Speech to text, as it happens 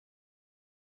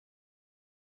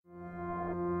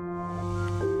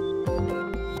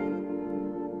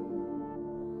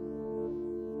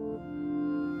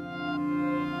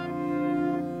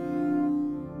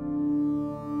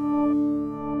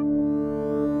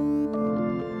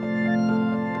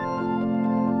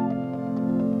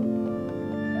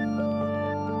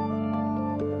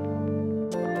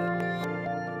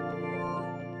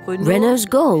Renault's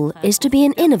goal is to be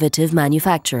an innovative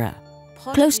manufacturer,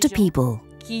 close to people,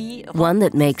 one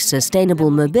that makes sustainable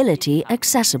mobility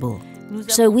accessible.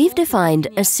 So we've defined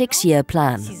a 6-year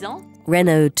plan.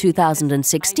 Renault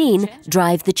 2016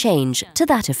 Drive the Change to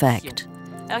that effect.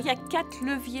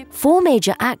 4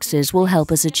 major axes will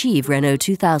help us achieve Renault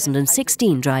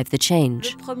 2016 Drive the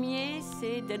Change.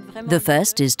 The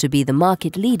first is to be the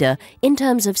market leader in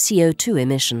terms of CO2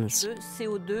 emissions.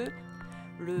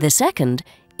 The second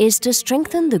is to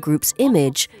strengthen the group's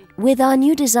image with our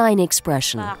new design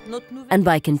expression, and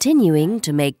by continuing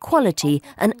to make quality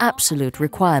an absolute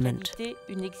requirement.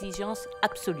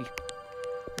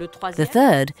 The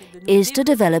third is to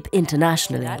develop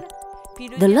internationally.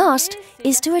 The last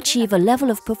is to achieve a level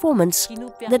of performance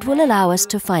that will allow us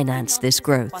to finance this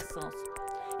growth.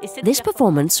 This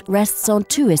performance rests on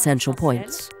 2 essential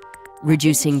points: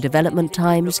 reducing development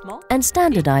times and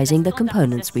standardizing the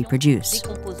components we produce.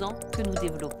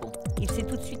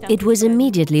 It was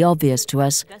immediately obvious to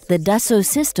us that Dassault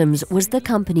Systems was the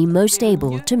company most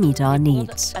able to meet our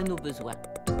needs.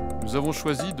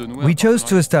 We chose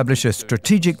to establish a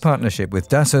strategic partnership with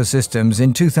Dassault Systems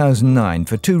in 2009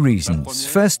 for 2 reasons.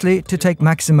 Firstly, to take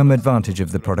maximum advantage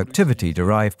of the productivity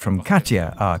derived from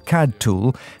CATIA, our CAD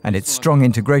tool, and its strong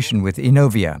integration with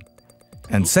Inovia.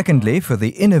 And secondly, for the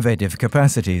innovative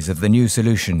capacities of the new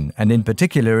solution, and in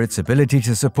particular its ability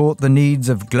to support the needs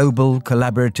of global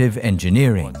collaborative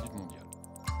engineering.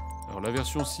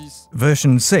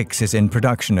 Version 6 is in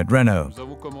production at Renault.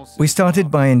 We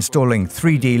started by installing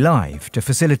 3D Live to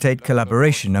facilitate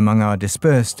collaboration among our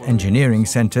dispersed engineering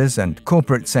centers and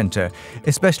corporate center,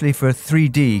 especially for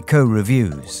 3D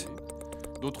co-reviews.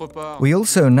 We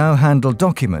also now handle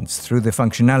documents through the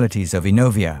functionalities of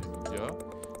Inovia.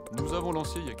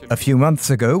 A few months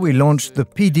ago, we launched the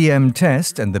PDM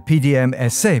test and the PDM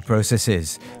essay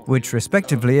processes, which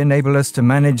respectively enable us to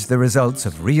manage the results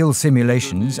of real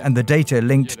simulations and the data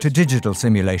linked to digital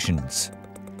simulations.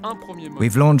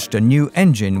 We've launched a new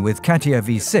engine with CATIA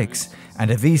V6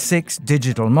 and a V6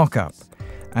 digital mock-up,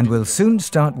 and will soon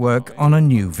start work on a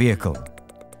new vehicle.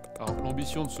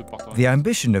 The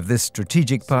ambition of this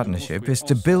strategic partnership is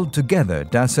to build together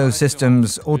Dassault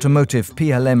Systems' automotive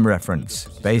PLM reference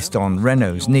based on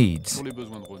Renault's needs,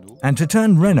 and to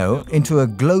turn Renault into a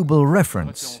global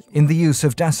reference in the use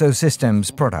of Dassault Systems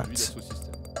products.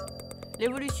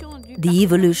 The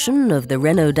evolution of the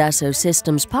Renault-Dassault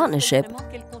Systems partnership,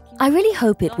 I really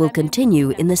hope it will continue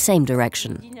in the same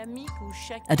direction.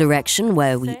 A direction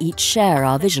where we each share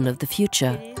our vision of the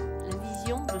future.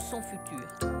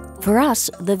 For us,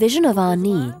 the vision of our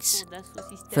needs.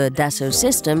 For Dassault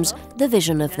Systems, the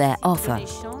vision of their offer.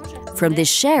 From this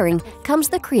sharing comes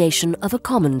the creation of a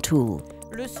common tool.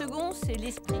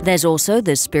 There's also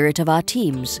the spirit of our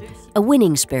teams, a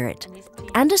winning spirit,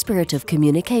 and a spirit of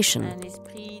communication,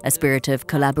 a spirit of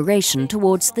collaboration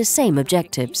towards the same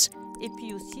objectives,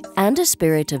 and a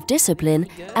spirit of discipline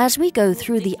as we go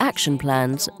through the action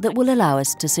plans that will allow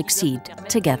us to succeed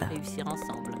together.